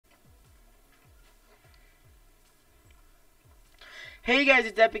Hey guys,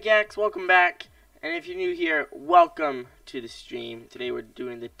 it's EpicX. Welcome back. And if you're new here, welcome to the stream. Today we're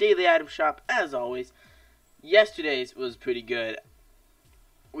doing the daily item shop as always. Yesterday's was pretty good.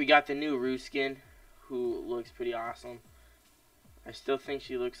 We got the new Roo skin, who looks pretty awesome. I still think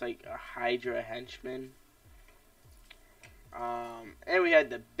she looks like a Hydra henchman. And we had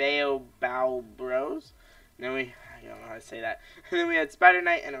the Bow Bros. And then I don't know how to say that. And then we had Spider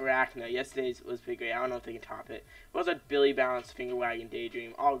Knight and Arachna. Yesterday's was pretty great. I don't know if they can top it. We also had Billy Bounce, Finger Wagging,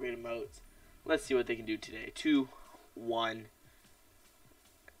 Daydream, all great emotes. Let's see what they can do today. 2, 1.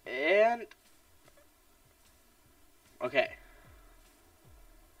 And okay.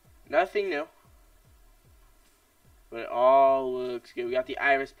 Nothing new. But it all looks good. We got the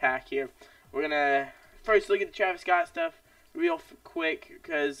Iris pack here. We're gonna first look at the Travis Scott stuff real quick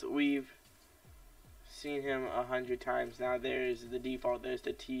because we've seen him 100 times now. There's the default. There's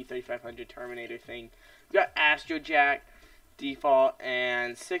the T3500 Terminator thing. We got Astro Jack default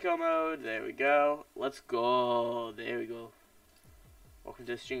and sicko mode. There we go. Let's go. There we go. Welcome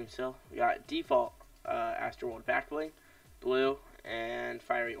to the stream still. We got default Astro World backbling, blue and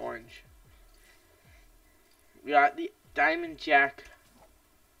fiery orange. We got the Diamond Jack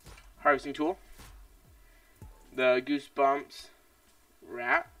harvesting tool, the Goosebumps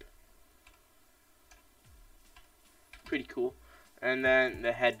wrap. Pretty cool. And then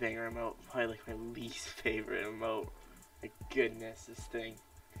the headbanger emote, probably like my least favorite emote. My goodness, this thing.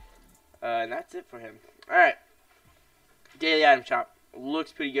 And that's it for him. Alright. Daily item shop.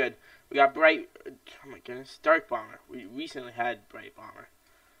 Looks pretty good. We got Bright, oh my goodness, Dark Bomber. We recently had Bright Bomber.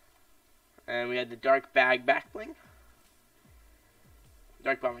 And we had the Dark Bag back bling.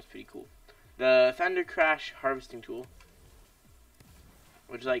 Dark Bomber's pretty cool. The Thunder Crash harvesting tool,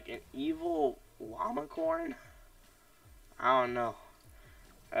 which is like an evil llama corn. I don't know.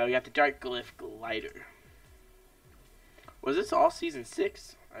 We got the Dark Glyph Glider. Was this all Season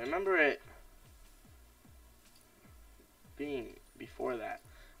 6? I remember it being before that.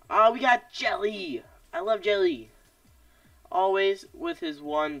 Oh, we got Jelly! I love Jelly. Always with his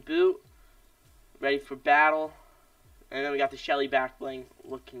one boot. Ready for battle. And then we got the Shelly back bling.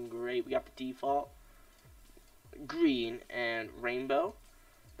 Looking great. We got the default. Green and rainbow.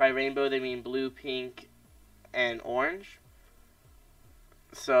 By rainbow they mean blue, pink, and orange.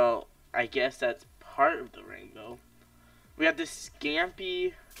 So, I guess that's part of the rainbow. We have the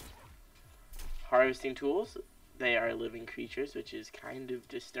Scampy harvesting tools. They are living creatures, which is kind of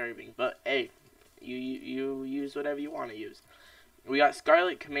disturbing. But, hey, you use whatever you want to use. We got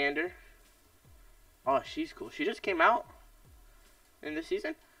Scarlet Commander. Oh, she's cool. She just came out in this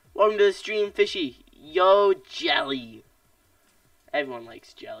season. Welcome to the stream, Fishy. Yo, Jelly. Everyone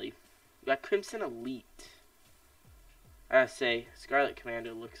likes Jelly. We got Crimson Elite. I gotta say, Scarlet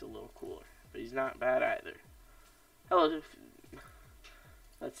Commander looks a little cooler, but he's not bad either. Hello.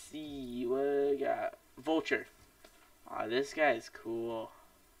 Let's see what we got. Vulture. Aw, this guy is cool.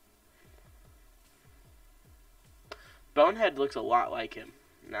 Bonehead looks a lot like him.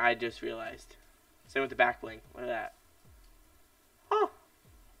 I just realized. Same with the back bling. Look at that. Oh.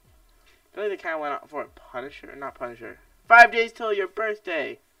 I feel like they kind of went out for a Punisher. Not Punisher. 5 days till your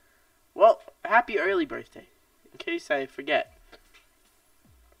birthday. Well, happy early birthday. In case I forget.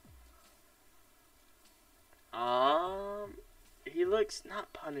 He looks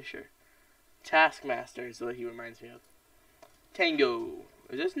not Punisher. Taskmaster is what he reminds me of. Tango.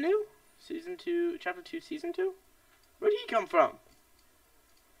 Is this new? Season 2, Chapter 2, Season 2? Where did he come from?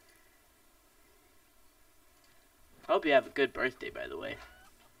 I hope you have a good birthday, by the way.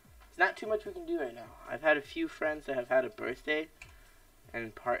 There's not too much we can do right now. I've had a few friends that have had a birthday,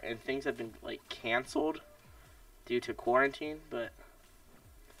 and things have been like canceled due to quarantine, but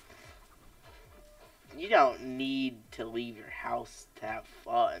you don't need to leave your house to have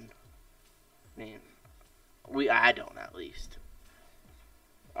fun. I mean, I don't, at least.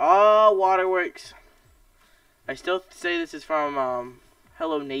 Oh, Waterworks. I still say this is from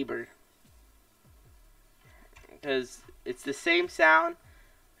Hello Neighbor, because it's the same sound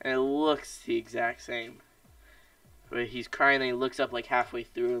and it looks the exact same. Where he's crying and he looks up like halfway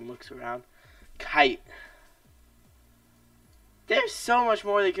through and looks around. Kite. There's so much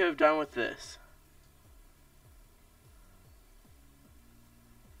more they could have done with this.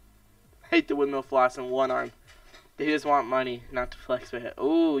 I hate the windmill floss in one arm. They just want money, not to flex with it.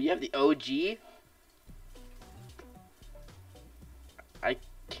 Oh, you have the OG? I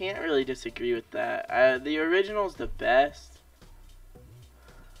can't really disagree with that. The original's the best.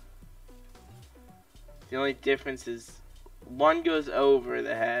 The only difference is one goes over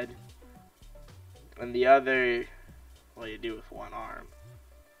the head and the other, well, you do with one arm.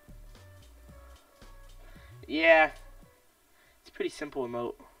 Yeah, Pretty simple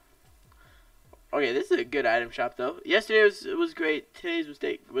emote. Okay, this is a good item shop though. Yesterday was great. Today's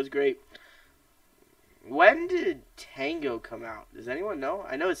mistake was great. When did Tango come out? Does anyone know?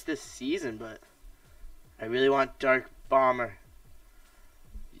 I know it's this season, but I really want Dark Bomber.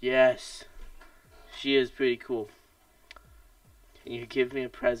 Yes. She is pretty cool. Can you give me a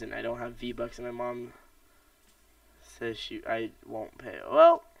present? I don't have V-Bucks and my mom says I won't pay.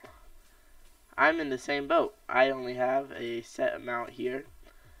 Well, I'm in the same boat. I only have a set amount here.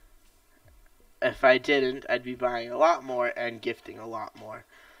 If I didn't, I'd be buying a lot more and gifting a lot more.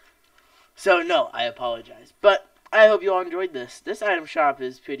 So, no, I apologize. But I hope you all enjoyed this. This item shop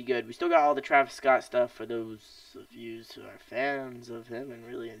is pretty good. We still got all the Travis Scott stuff for those of you who are fans of him and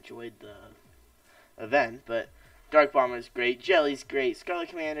really enjoyed the event. But Dark Bomber is great. Jellie's great. Scarlet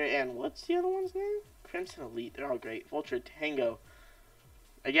Commander and what's the other one's name? Crimson Elite. They're all great. Vulture Tango.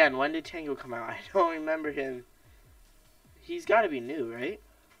 Again, when did Tango come out? I don't remember him. He's got to be new, right?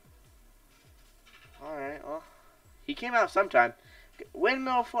 Alright, well, he came out sometime.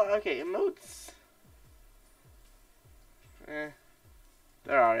 Windmill fly. Okay, emotes. They're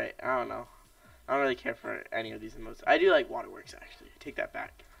alright. I don't know. I don't really care for any of these emotes. I do like Waterworks, actually. Take that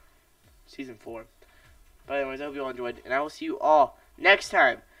back. Season 4. But anyways, I hope you all enjoyed. And I will see you all next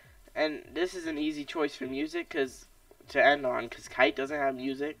time. And this is an easy choice for music to end on. Because Kite doesn't have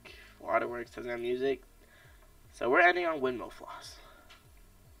music. Waterworks doesn't have music. So we're ending on Windmill Floss.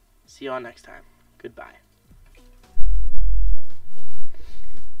 See you all next time. Goodbye.